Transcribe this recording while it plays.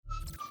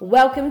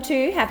Welcome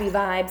to Happy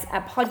Vibes, a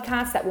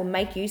podcast that will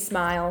make you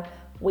smile.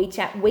 We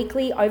chat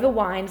weekly over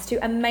wines to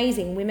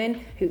amazing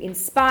women who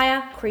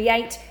inspire,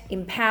 create,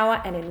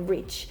 empower, and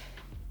enrich.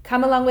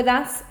 Come along with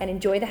us and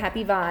enjoy the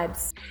happy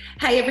vibes.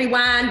 Hey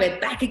everyone, we're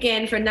back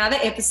again for another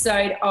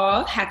episode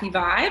of Happy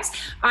Vibes.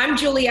 I'm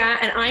Julia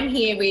and I'm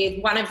here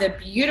with one of the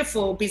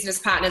beautiful business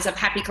partners of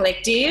Happy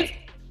Collective,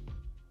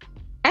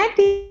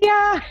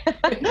 Anthea.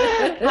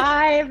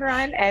 Hi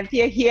everyone,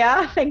 Anthea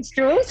here. Thanks,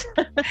 Jules.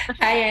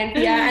 Hey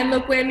Anthea, and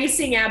look, we're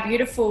missing our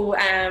beautiful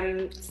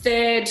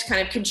third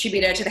kind of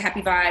contributor to the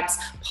Happy Vibes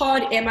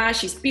pod, Emma.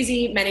 She's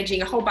busy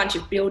managing a whole bunch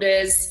of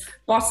builders,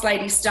 boss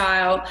lady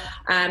style.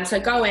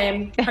 So go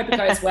Em, hope it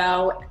goes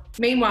well.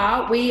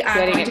 Meanwhile, we are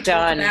going to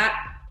talk about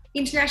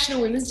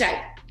International Women's Day.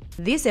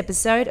 This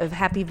episode of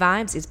Happy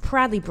Vibes is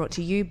proudly brought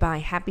to you by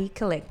Happy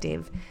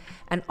Collective,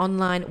 an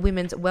online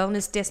women's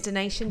wellness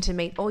destination to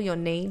meet all your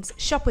needs.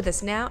 Shop with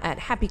us now at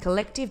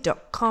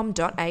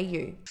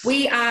happycollective.com.au.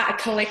 We are a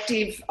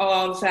collective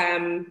of,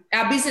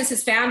 our business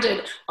is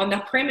founded on the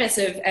premise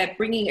of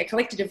bringing a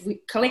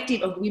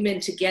collective of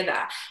women together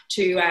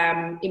to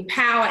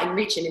empower,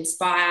 enrich and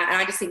inspire. And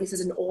I just think this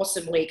is an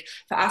awesome week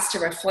for us to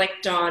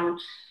reflect on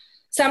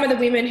some of the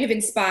women who've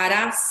inspired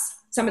us,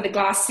 some of the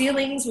glass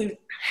ceilings we've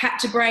had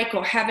to break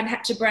or haven't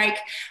had to break.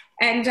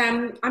 And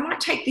I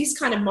might take this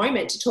kind of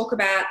moment to talk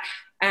about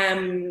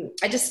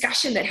a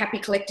discussion that Happy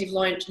Collective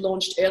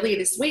launched earlier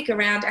this week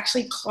around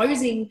actually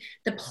closing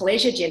the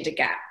pleasure gender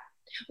gap.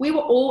 We were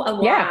all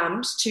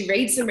alarmed to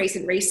read some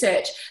recent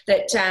research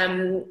that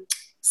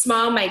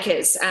Smile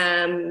Makers,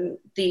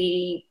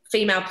 the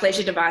female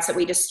pleasure device that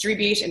we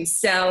distribute and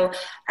sell,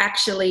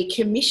 actually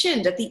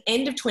commissioned at the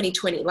end of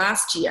 2020,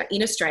 last year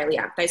in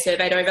Australia. They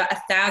surveyed over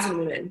 1,000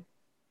 women.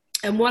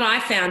 And what I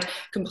found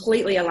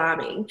completely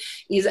alarming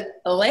is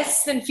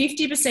less than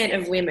 50%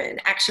 of women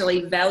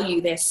actually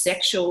value their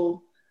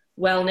sexual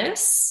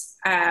wellness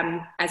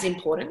as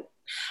important.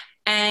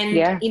 And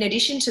in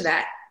addition to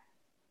that,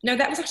 no,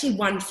 that was actually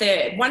one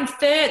third,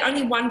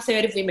 only one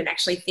third of women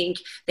actually think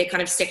their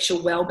kind of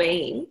sexual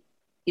well-being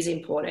is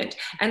important.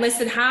 And less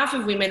than half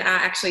of women are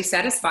actually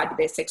satisfied with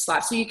their sex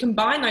life. So you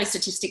combine those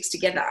statistics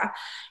together,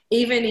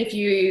 even if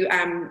you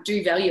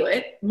do value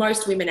it,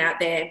 most women out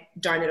there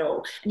don't at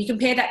all. And you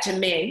compare that to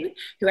men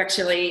who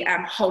actually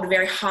hold a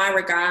very high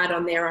regard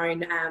on their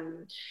own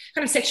kind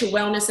of sexual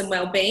wellness and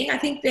well-being. I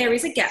think there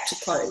is a gap to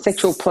close.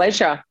 Sexual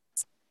pleasure.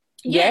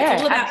 Yeah,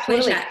 it's all about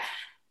absolutely. pleasure.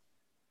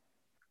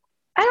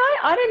 And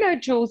I don't know,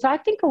 Jules, I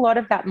think a lot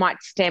of that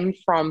might stem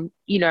from,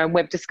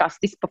 we've discussed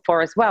this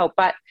before as well,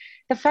 but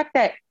the fact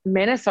that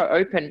men are so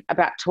open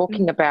about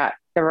talking about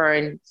their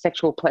own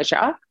sexual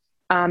pleasure,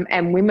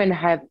 and women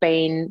have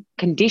been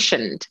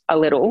conditioned a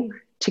little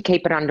to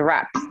keep it under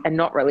wraps and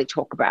not really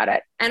talk about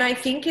it. And I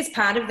think as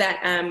part of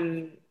that,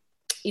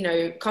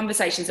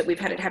 conversations that we've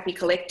had at Happy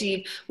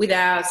Collective with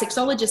our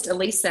sexologist,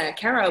 Elisa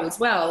Caro, as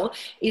well,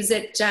 is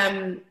that,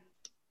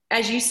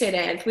 as you said,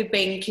 Anth, we've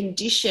been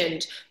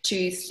conditioned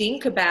to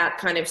think about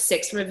kind of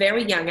sex from a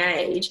very young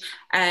age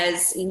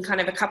as in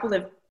kind of a couple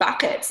of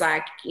buckets,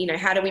 like,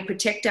 how do we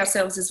protect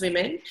ourselves as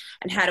women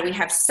and how do we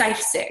have safe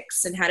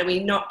sex and how do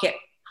we not get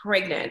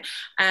pregnant?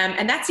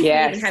 And that's if we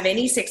even have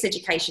any sex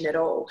education at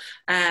all.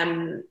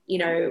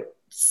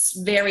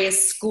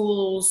 Various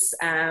schools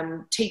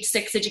teach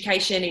sex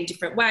education in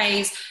different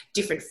ways,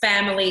 different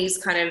families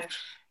kind of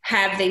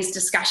have these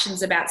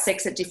discussions about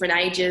sex at different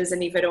ages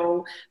and if at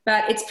all.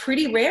 But it's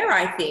pretty rare,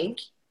 I think,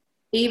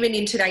 even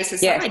in today's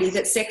society,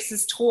 that sex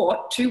is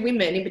taught to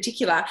women in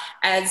particular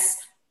as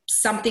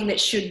something that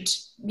should,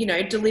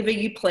 deliver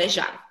you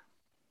pleasure.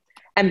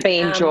 And be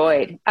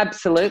enjoyed.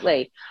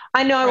 Absolutely.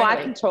 I know really. I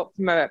can talk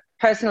from a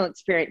personal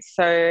experience.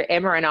 So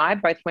Emma and I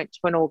both went to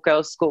an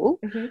all-girls school,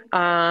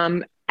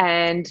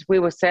 and we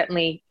were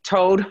certainly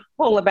told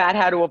all about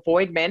how to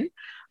avoid men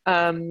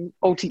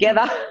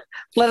altogether,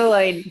 let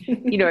alone,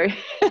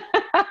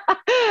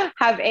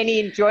 have any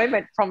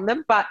enjoyment from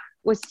them. But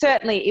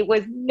it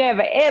was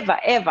never, ever,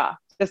 ever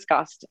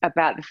discussed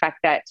about the fact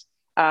that,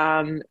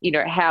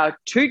 how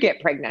to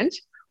get pregnant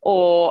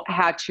or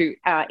how to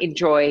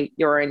enjoy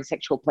your own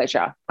sexual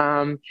pleasure.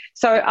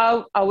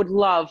 So I would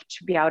love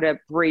to be able to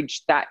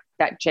bridge that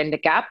gender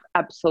gap,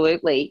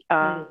 absolutely.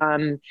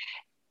 And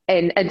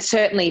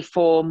certainly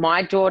for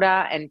my daughter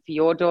and for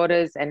your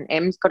daughters, and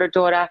Em's got a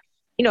daughter,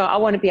 I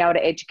want to be able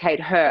to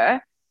educate her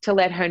to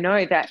let her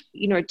know that,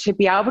 to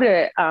be able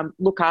to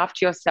look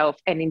after yourself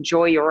and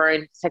enjoy your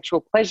own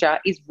sexual pleasure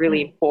is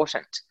really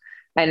important.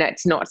 And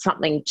it's not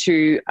something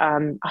to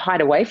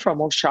hide away from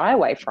or shy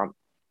away from.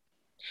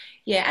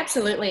 Yeah,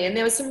 absolutely. And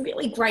there were some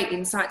really great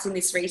insights in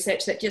this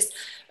research that just,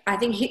 I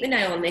think, hit the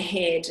nail on the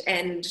head.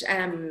 And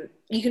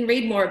you can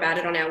read more about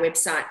it on our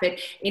website. But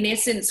in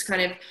essence,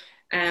 kind of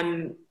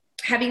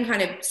having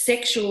kind of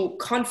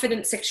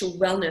confident sexual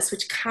wellness,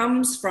 which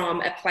comes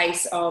from a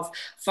place of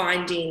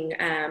finding,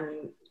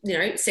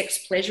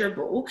 sex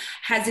pleasurable,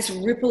 has this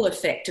ripple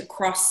effect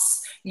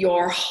across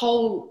your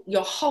whole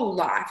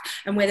life.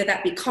 And whether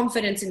that be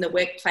confidence in the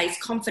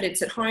workplace,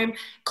 confidence at home,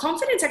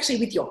 confidence actually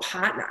with your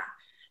partner.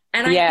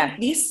 And I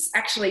think this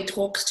actually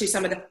talks to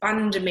some of the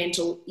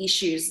fundamental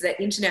issues that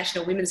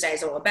International Women's Day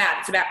is all about.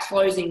 It's about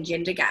closing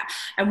gender gap.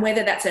 And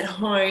whether that's at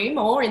home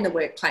or in the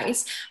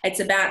workplace, it's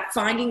about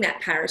finding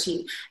that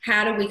parity.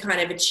 How do we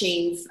kind of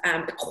achieve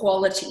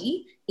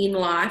equality in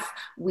life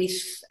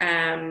with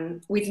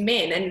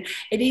men? And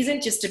it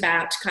isn't just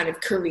about kind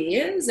of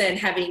careers and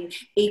having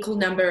equal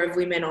number of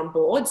women on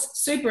boards,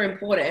 super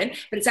important,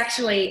 but it's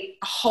actually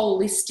a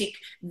holistic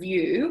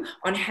view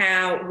on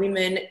how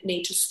women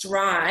need to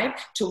strive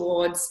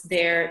towards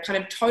their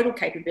kind of total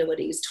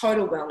capabilities,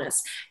 total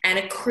wellness. And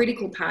a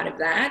critical part of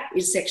that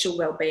is sexual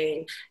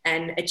well-being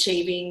and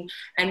achieving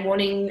and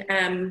wanting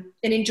and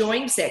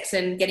enjoying sex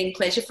and getting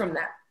pleasure from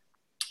that.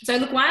 So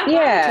look,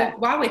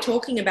 while we're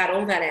talking about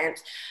all that,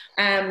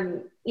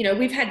 Ant, you know,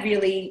 we've had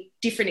really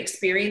different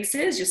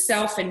experiences,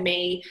 yourself and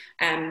me,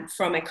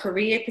 from a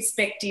career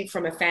perspective,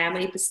 from a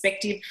family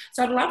perspective.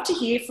 So I'd love to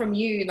hear from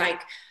you,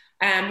 like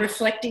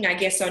reflecting, I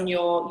guess, on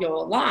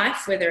your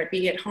life, whether it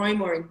be at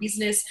home or in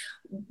business.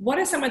 What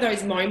are some of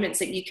those moments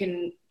that you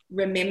can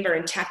remember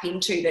and tap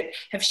into that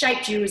have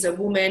shaped you as a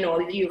woman,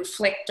 or you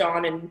reflect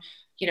on and,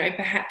 you know,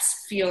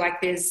 perhaps feel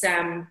like there's,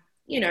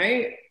 you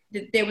know,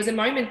 there was a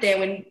moment there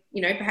when,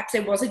 you know, perhaps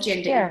there was a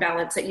gender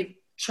imbalance that you've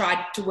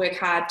tried to work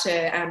hard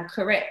to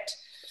correct?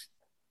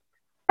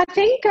 I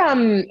think,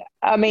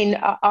 I mean,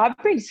 I've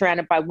been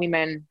surrounded by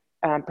women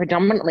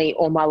predominantly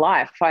all my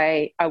life.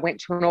 I went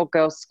to an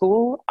all-girls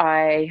school.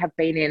 I have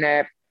been in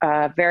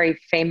a very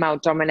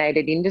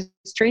female-dominated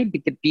industry,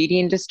 the beauty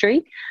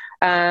industry.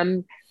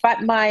 But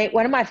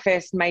one of my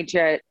first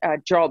major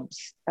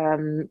jobs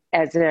in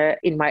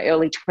my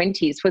early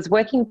 20s was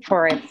working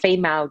for a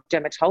female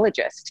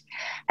dermatologist.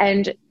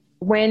 And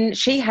when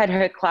she had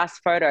her class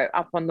photo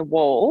up on the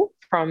wall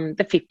from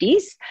the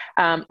 50s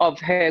of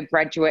her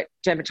graduate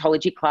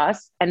dermatology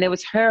class, and there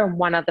was her and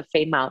one other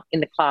female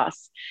in the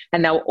class,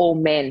 and they were all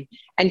men.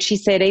 And she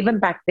said even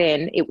back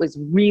then it was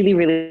really,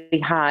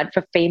 really hard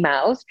for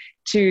females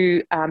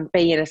to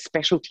be in a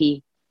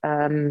specialty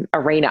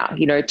arena,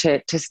 you know,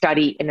 to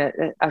study in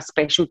a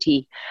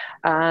specialty.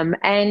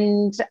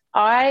 And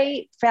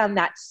I found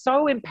that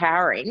so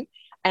empowering,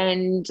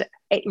 and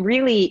it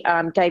really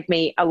gave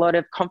me a lot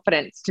of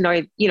confidence to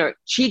know, you know,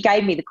 she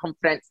gave me the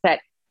confidence that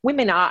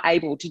women are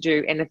able to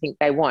do anything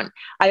they want.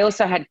 I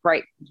also had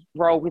great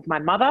role with my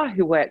mother,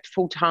 who worked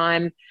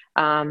full-time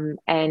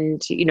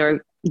and, you know,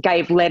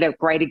 led a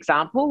great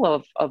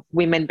example of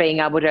women being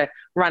able to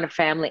run a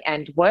family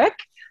and work.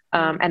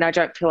 And I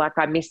don't feel like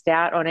I missed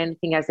out on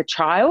anything as a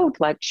child.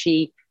 Like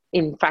she,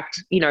 in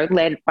fact, you know,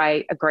 led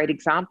by a great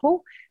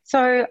example.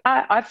 So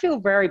I feel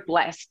very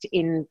blessed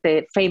in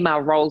the female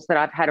roles that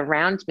I've had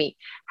around me.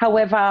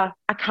 However,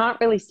 I can't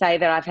really say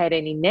that I've had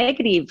any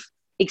negative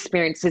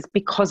experiences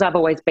because I've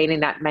always been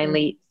in that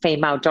mainly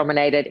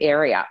female-dominated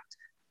area.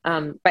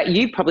 But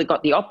you probably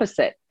got the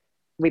opposite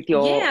with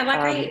your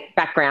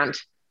background.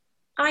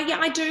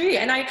 I do.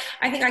 And I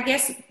think, I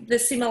guess the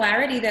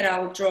similarity that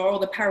I'll draw, or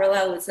the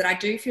parallel, is that I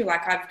do feel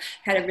like I've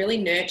had a really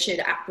nurtured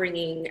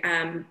upbringing,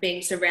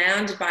 being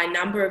surrounded by a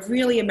number of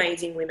really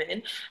amazing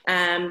women.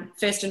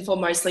 First and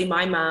foremostly,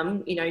 my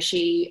mum, you know,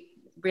 she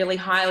really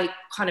highly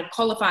kind of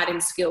qualified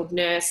and skilled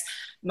nurse.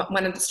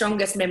 One of the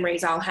strongest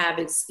memories I'll have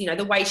is, you know,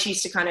 the way she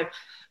used to kind of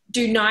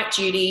do night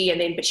duty,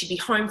 but she'd be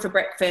home for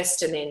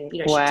breakfast, and then, you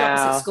know, she'd drop us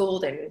at school,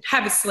 then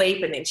have a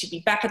sleep, and then she'd be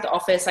back at the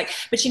office.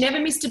 But she never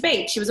missed a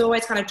beat. She was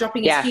always kind of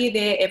dropping us here,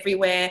 there,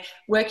 everywhere,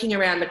 working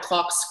around the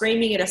clock,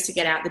 screaming at us to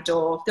get out the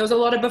door. There was a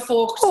lot of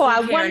before school care. Oh, I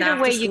wonder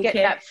wonder where you get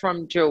that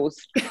from,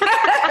 Jules. The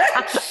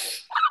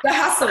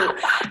hustle.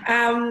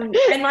 And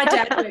my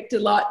dad worked a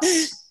lot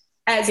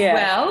as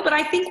well. But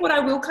I think what I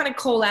will kind of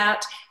call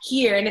out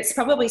here, and it's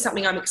probably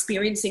something I'm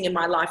experiencing in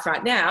my life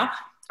right now,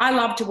 I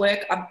love to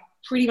work. I've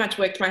pretty much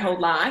worked my whole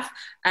life,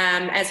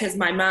 as has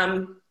my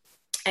mum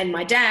and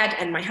my dad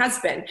and my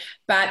husband.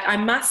 But I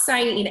must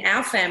say, in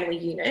our family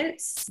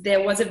units,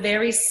 there was a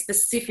very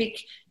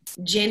specific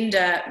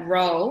gender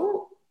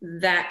role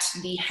that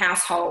the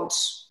household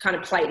kind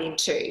of played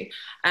into.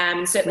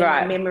 Certainly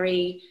my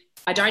memory,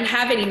 I don't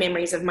have any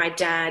memories of my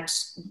dad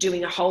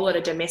doing a whole lot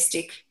of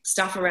domestic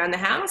stuff around the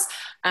house.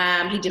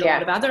 He did a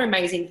lot of other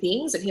amazing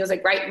things, and he was a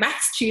great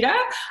maths tutor,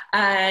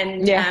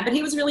 but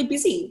he was really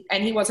busy,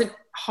 and he wasn't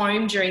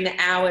home during the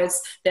hours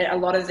that a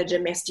lot of the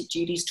domestic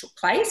duties took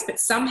place. But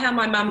somehow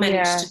my mum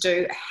managed to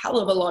do a hell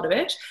of a lot of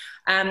it.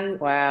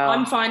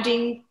 I'm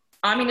finding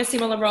I'm in a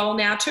similar role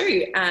now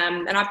too.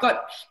 And I've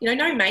got, you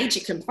know, no major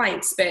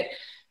complaints, but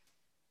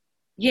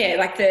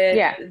like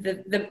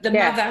the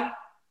mother,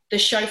 the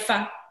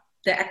chauffeur,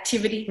 the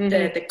activity,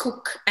 the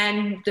cook,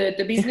 and the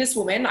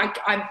businesswoman.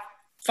 I'm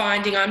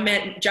finding I'm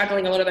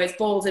juggling a lot of those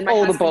balls, and my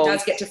husband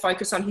does get to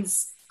focus on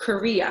his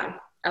career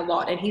a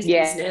lot and his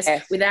business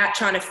without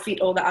trying to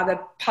fit all the other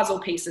puzzle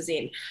pieces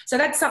in. So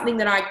that's something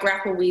that I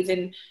grapple with,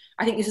 and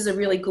I think this is a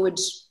really good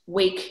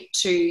week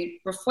to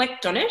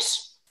reflect on it.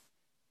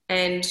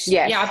 And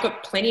I've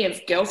got plenty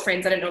of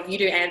girlfriends, I don't know if you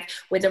do, Anne,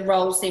 where the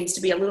role seems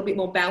to be a little bit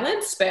more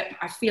balanced, but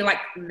I feel like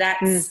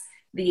that's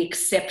the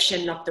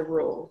exception, not the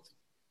rule.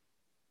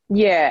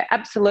 Yeah,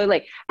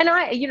 absolutely. And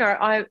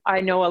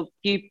I know a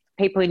few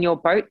people in your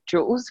boat,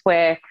 Jules,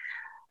 where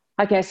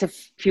I guess a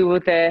few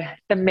of the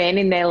men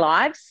in their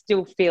lives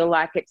still feel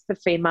like it's the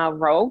female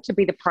role to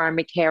be the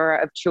primary carer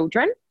of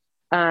children.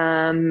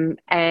 And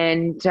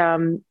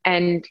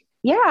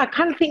yeah, I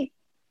kind of think,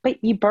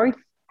 but you both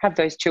have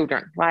those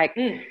children. Like,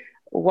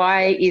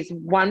 why is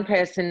one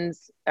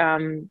person's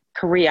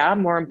career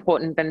more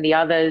important than the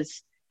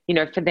others? You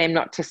know, for them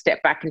not to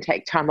step back and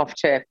take time off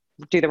to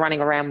do the running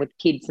around with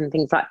kids and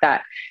things like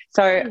that.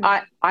 So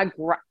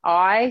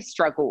I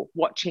struggle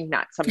watching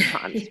that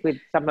sometimes with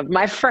some of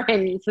my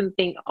friends and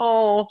think,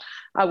 oh,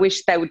 I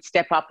wish they would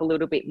step up a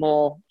little bit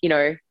more, you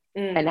know,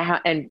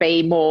 and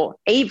be more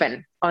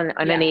even on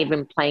an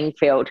even playing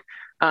field.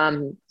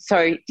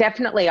 So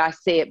definitely I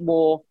see it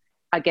more,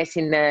 I guess,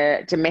 in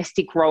the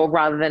domestic role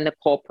rather than the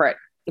corporate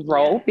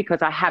role,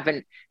 because I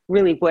haven't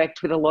really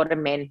worked with a lot of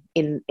men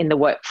in the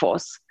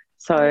workforce.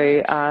 So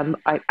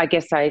I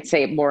guess I see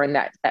it more in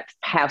that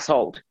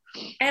household.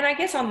 And I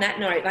guess on that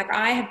note, like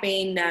I have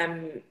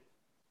been,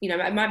 you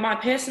know, my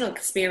personal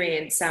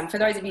experience, for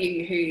those of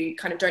you who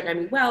kind of don't know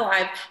me well,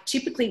 I've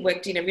typically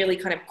worked in a really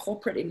kind of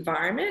corporate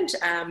environment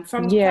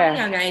from quite a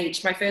young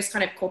age. My first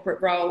kind of corporate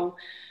role,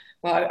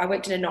 well, I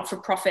worked in a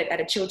not-for-profit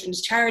at a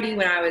children's charity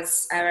when I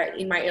was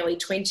in my early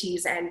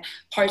 20s, and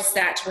post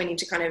that went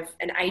into kind of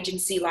an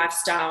agency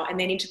lifestyle and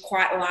then into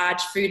quite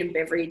large food and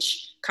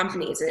beverage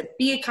companies, a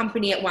beer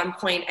company at one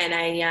point and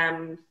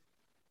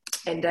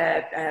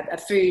a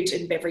food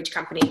and beverage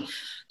company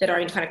that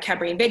owned kind of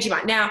Cadbury and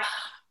Vegemite. Now,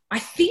 I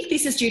think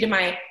this is due to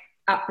my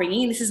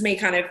upbringing. This is me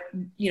kind of,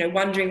 you know,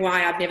 wondering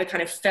why I've never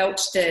kind of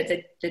felt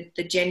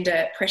the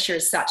gender pressure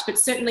as such, but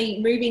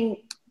certainly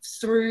moving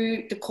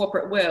through the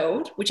corporate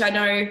world, which I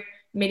know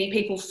many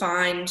people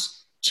find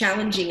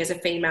challenging as a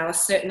female,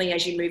 certainly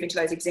as you move into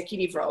those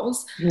executive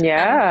roles.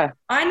 Yeah.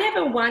 I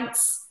never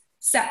once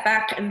sat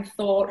back and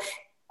thought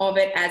of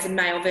it as a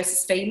male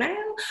versus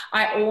female.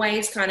 I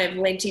always kind of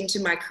lent into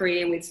my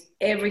career with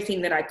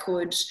everything that I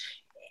could.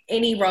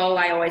 Any role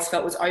I always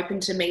felt was open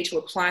to me to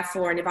apply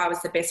for, and if I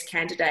was the best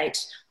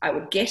candidate, I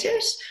would get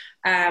it.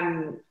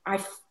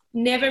 I've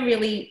never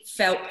really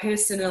felt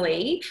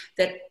personally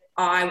that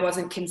I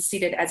wasn't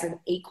considered as an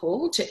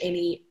equal to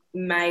any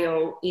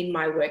male in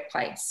my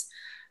workplace.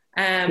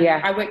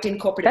 I worked in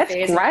corporate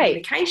affairs and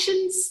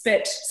communications,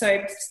 but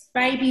so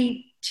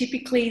maybe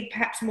typically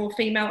perhaps more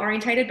female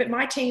orientated, but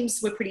my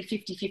teams were pretty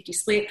 50-50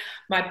 split.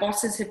 My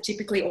bosses have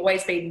typically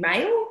always been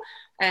male,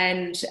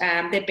 and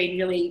they've been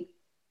really,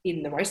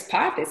 in the most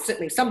part, there's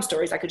certainly some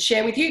stories I could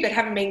share with you that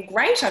haven't been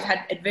great. I've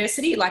had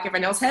adversity like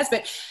everyone else has,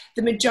 but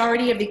the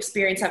majority of the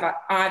experience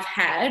I've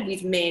had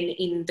with men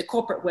in the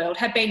corporate world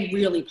have been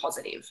really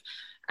positive.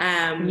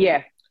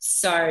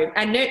 So,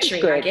 and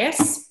nurturing, I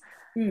guess.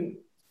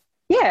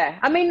 Yeah,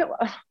 I mean,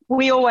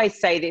 we always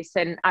say this,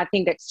 and I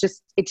think it's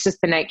just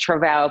the nature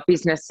of our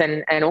business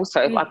and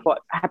also like what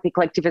Happy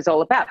Collective is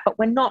all about. But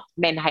we're not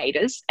men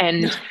haters,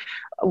 and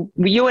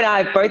you and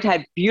I have both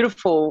had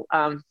beautiful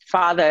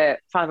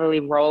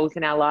fatherly roles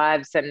in our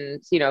lives,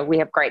 and you know we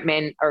have great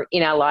men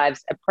in our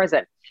lives at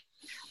present.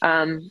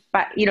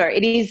 But you know,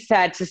 it is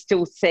sad to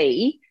still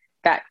see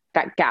that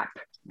gap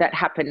that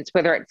happens,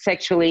 whether it's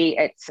sexually,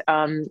 it's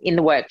in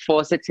the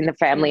workforce, it's in the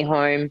family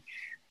home.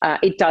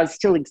 It does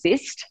still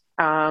exist.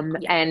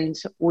 And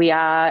we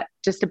are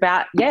just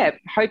about,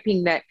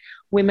 hoping that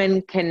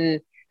women can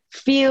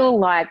feel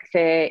like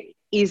there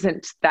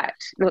isn't that,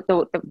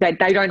 they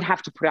don't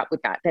have to put up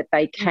with that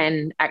they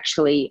can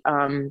actually,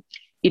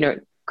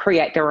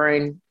 create their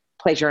own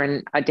pleasure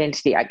and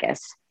identity, I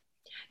guess.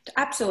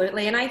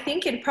 Absolutely. And I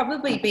think it'd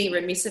probably be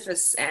remiss of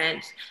us,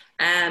 and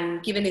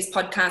given this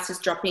podcast is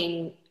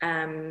dropping,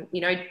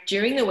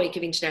 during the week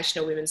of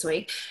International Women's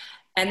Week,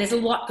 and there's a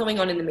lot going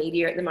on in the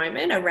media at the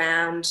moment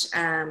around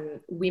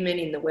women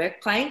in the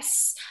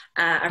workplace,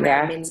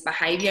 around men's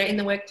behaviour in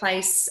the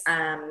workplace.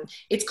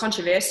 It's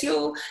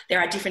controversial.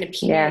 There are different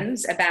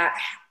opinions about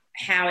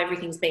how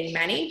everything's being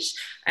managed.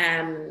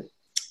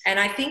 And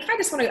I think I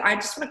just want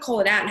to call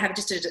it out and have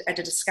just a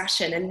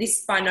discussion. And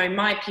this,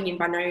 my opinion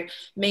by no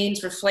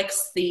means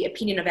reflects the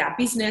opinion of our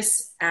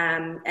business.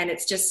 And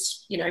it's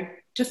just,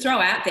 to throw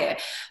out there.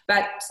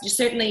 But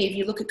certainly if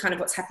you look at kind of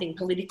what's happening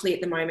politically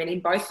at the moment in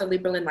both the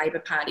Liberal and Labor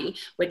Party,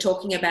 we're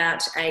talking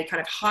about a kind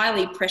of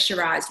highly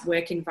pressurised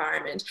work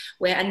environment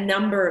where a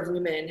number of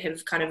women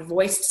have kind of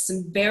voiced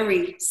some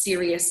very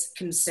serious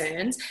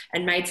concerns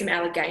and made some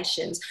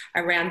allegations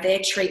around their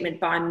treatment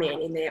by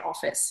men in their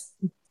office.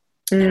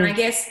 And I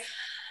guess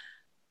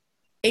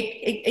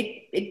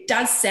it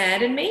does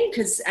sadden me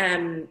because,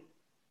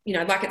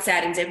 like it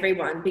saddens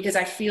everyone, because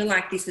I feel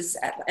like this is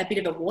a bit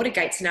of a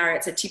Watergate scenario.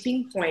 It's a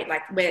tipping point,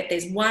 like where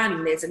there's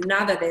one, there's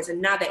another.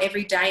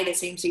 Every day there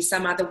seems to be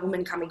some other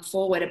woman coming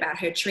forward about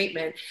her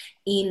treatment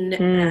in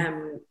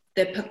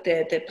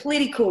the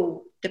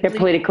political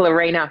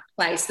arena.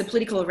 The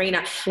political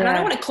arena. And I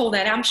don't want to call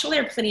that out. I'm sure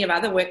there are plenty of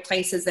other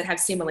workplaces that have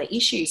similar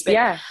issues,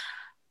 but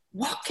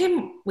what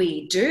can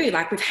we do?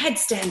 Like, we've had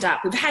Stand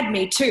Up, we've had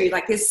Me Too.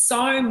 Like, there's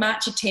so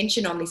much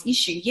attention on this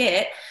issue,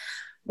 yet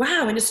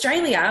wow, in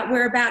Australia,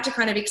 we're about to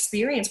kind of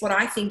experience what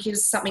I think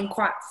is something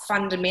quite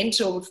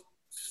fundamental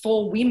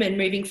for women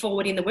moving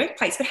forward in the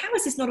workplace. But how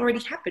has this not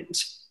already happened?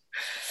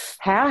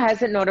 How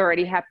has it not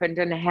already happened?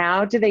 And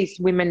how do these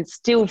women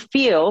still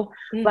feel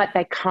like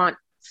they can't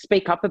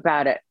speak up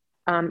about it?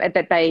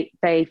 That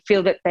they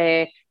feel that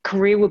their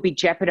career will be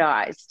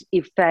jeopardized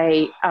if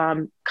they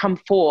come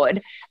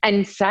forward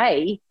and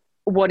say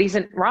what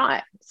isn't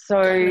right.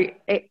 So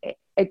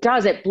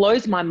it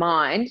blows my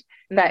mind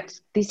that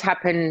this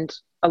happened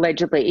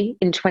allegedly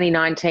in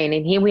 2019,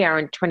 and here we are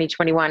in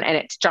 2021, and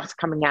it's just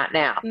coming out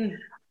now.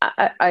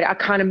 I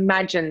can't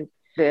imagine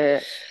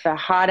the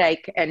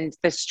heartache and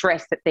the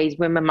stress that these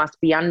women must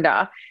be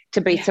under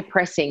to be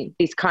suppressing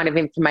this kind of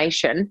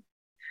information,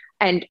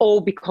 and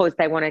all because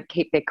they want to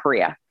keep their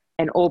career,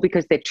 and all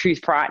because they're too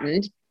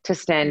frightened to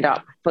stand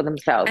up for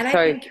themselves. And I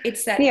think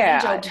it's that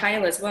age-old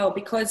tale as well,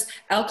 because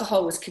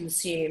alcohol was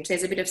consumed.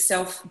 There's a bit of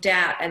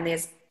self-doubt and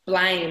there's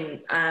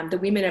blame the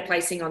women are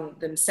placing on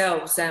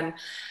themselves.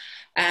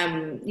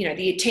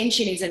 The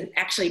attention isn't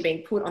actually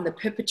being put on the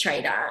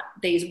perpetrator.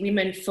 These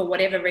women, for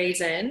whatever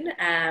reason,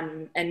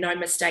 and no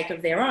mistake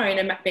of their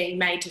own, are being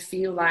made to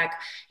feel like,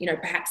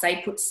 perhaps they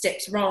put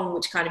steps wrong,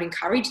 which kind of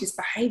encourage this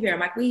behaviour. I'm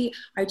like,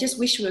 I just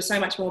wish we were so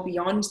much more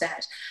beyond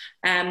that.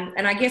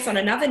 And I guess on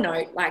another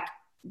note, like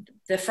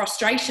the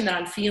frustration that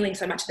I'm feeling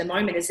so much at the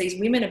moment is these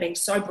women are being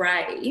so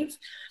brave,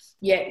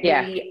 yet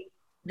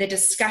the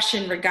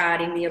discussion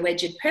regarding the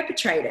alleged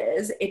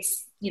perpetrators,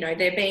 it's,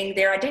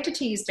 their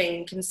identity is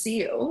being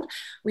concealed,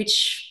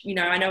 which,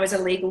 I know is a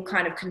legal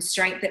kind of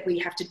constraint that we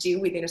have to deal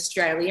with in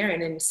Australia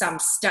and in some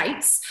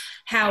states.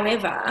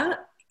 However,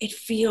 it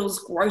feels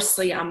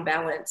grossly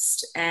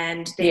unbalanced.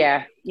 And,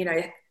 I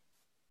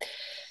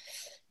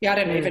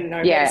don't even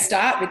know where to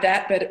start with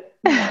that, but...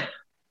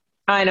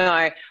 I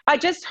know. I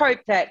just hope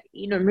that,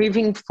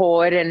 moving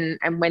forward and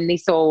when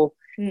this all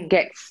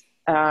gets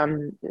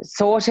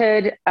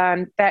sorted,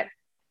 that,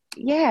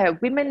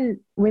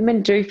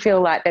 women do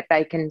feel like that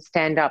they can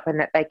stand up and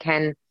that they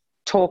can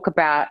talk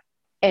about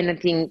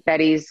anything that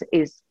is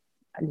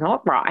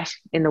not right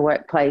in the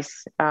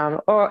workplace,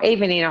 or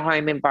even in a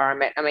home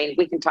environment. I mean,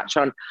 we can touch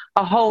on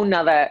a whole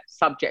nother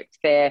subject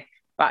there,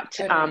 but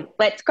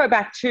let's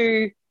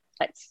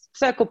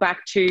circle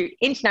back to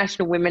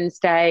International Women's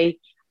Day.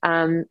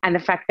 And the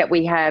fact that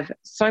we have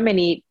so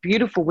many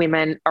beautiful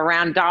women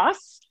around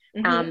us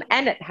and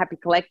at Happy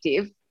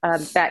Collective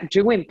that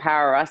do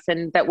empower us,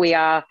 and that we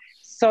are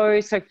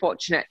so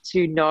fortunate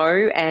to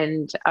know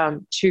and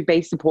to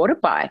be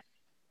supported by.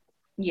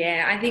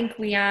 Yeah, I think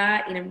we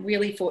are in a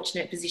really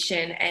fortunate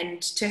position,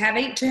 and to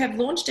have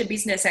launched a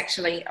business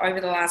actually over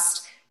the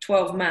last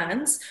 12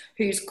 months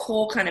whose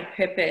core kind of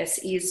purpose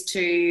is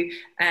to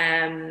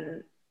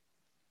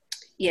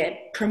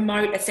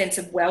promote a sense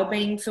of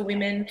well-being for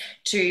women,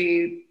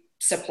 to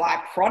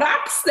supply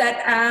products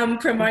that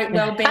promote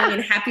well-being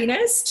and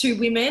happiness to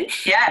women.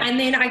 Yeah. And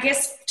then I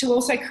guess to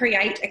also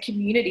create a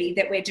community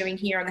that we're doing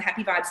here on the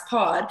Happy Vibes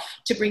pod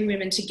to bring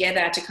women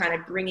together to kind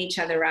of bring each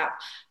other up.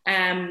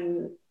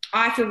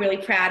 I feel really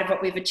proud of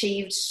what we've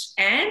achieved,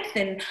 Anth,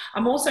 and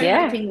I'm also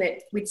hoping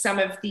that with some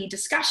of the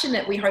discussion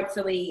that we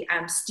hopefully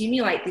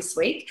stimulate this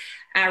week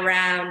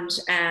around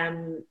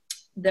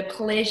the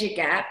pleasure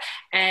gap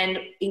and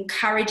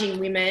encouraging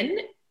women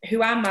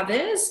who are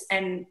mothers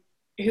and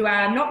who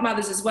are not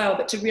mothers as well,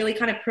 but to really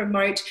kind of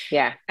promote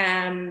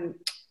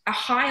a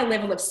higher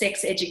level of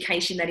sex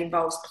education that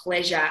involves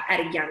pleasure at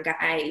a younger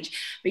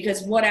age.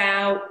 Because what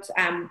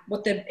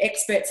the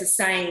experts are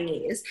saying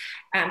is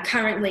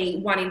currently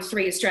 1 in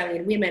 3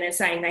 Australian women are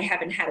saying they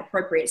haven't had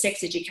appropriate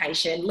sex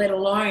education, let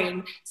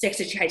alone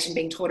sex education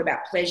being taught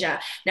about pleasure.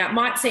 Now, it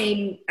might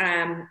seem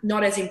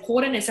not as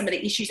important as some of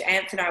the issues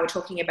Anth and I were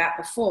talking about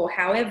before.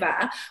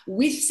 However,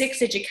 with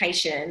sex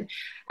education,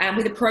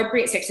 with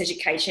appropriate sex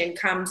education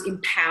comes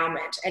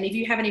empowerment. And if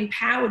you have an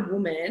empowered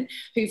woman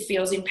who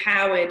feels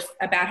empowered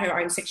about her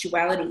own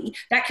sexuality,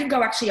 that can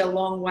go actually a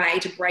long way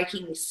to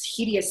breaking this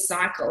hideous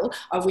cycle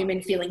of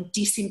women feeling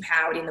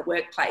disempowered in the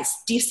workplace,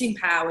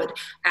 disempowered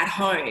at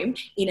home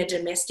in a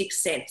domestic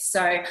sense.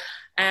 So,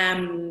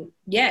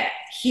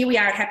 here we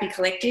are at Happy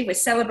Collective. We're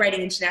celebrating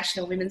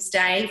International Women's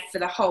Day for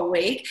the whole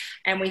week,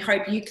 and we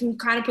hope you can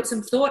kind of put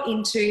some thought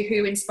into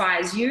who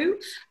inspires you,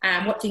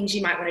 what things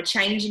you might want to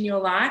change in your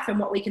life, and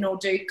what we can all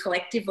do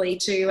collectively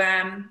to,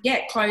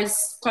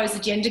 close the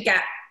gender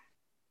gap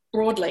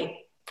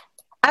broadly.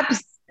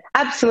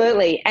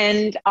 Absolutely.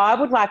 And I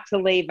would like to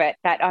leave it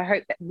that I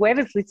hope that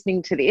whoever's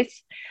listening to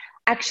this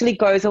actually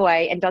goes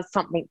away and does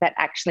something that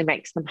actually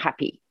makes them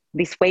happy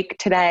this week,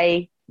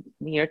 today,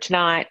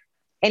 tonight,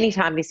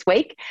 anytime this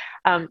week.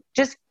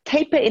 Just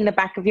keep it in the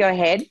back of your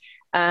head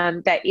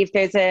that if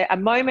there's a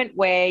moment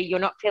where you're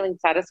not feeling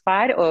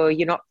satisfied or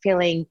you're not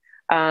feeling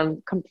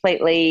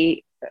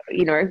completely,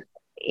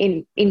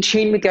 in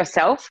tune with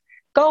yourself,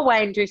 go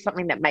away and do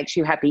something that makes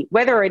you happy,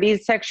 whether it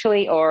is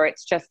sexually or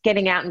it's just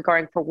getting out and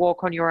going for a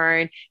walk on your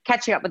own,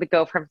 catching up with a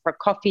girlfriend for a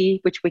coffee,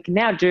 which we can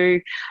now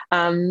do.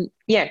 Go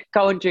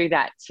and do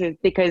that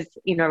because,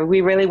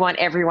 we really want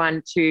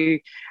everyone to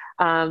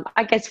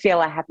I guess,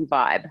 feel a happy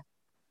vibe.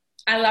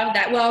 I love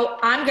that. Well,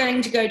 I'm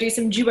going to go do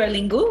some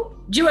Duolingo,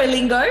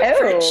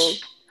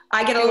 which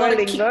I get a lot of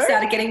kicks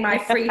out of getting my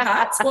free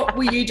hearts. What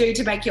will you do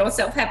to make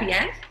yourself happy,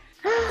 Anne?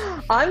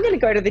 I'm going to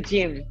go to the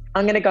gym.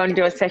 I'm going to go and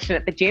do a session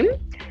at the gym.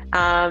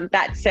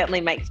 That certainly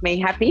makes me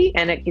happy,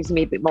 and it gives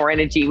me a bit more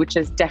energy, which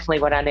is definitely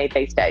what I need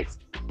these days.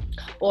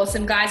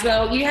 Awesome, guys.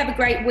 Well, you have a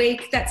great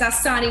week. That's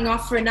us signing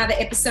off for another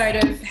episode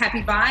of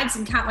Happy Vibes,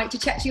 and can't wait to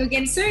chat to you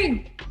again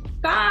soon.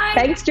 Bye.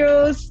 Thanks,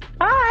 Jules.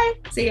 Bye.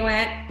 See you,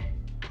 Anne.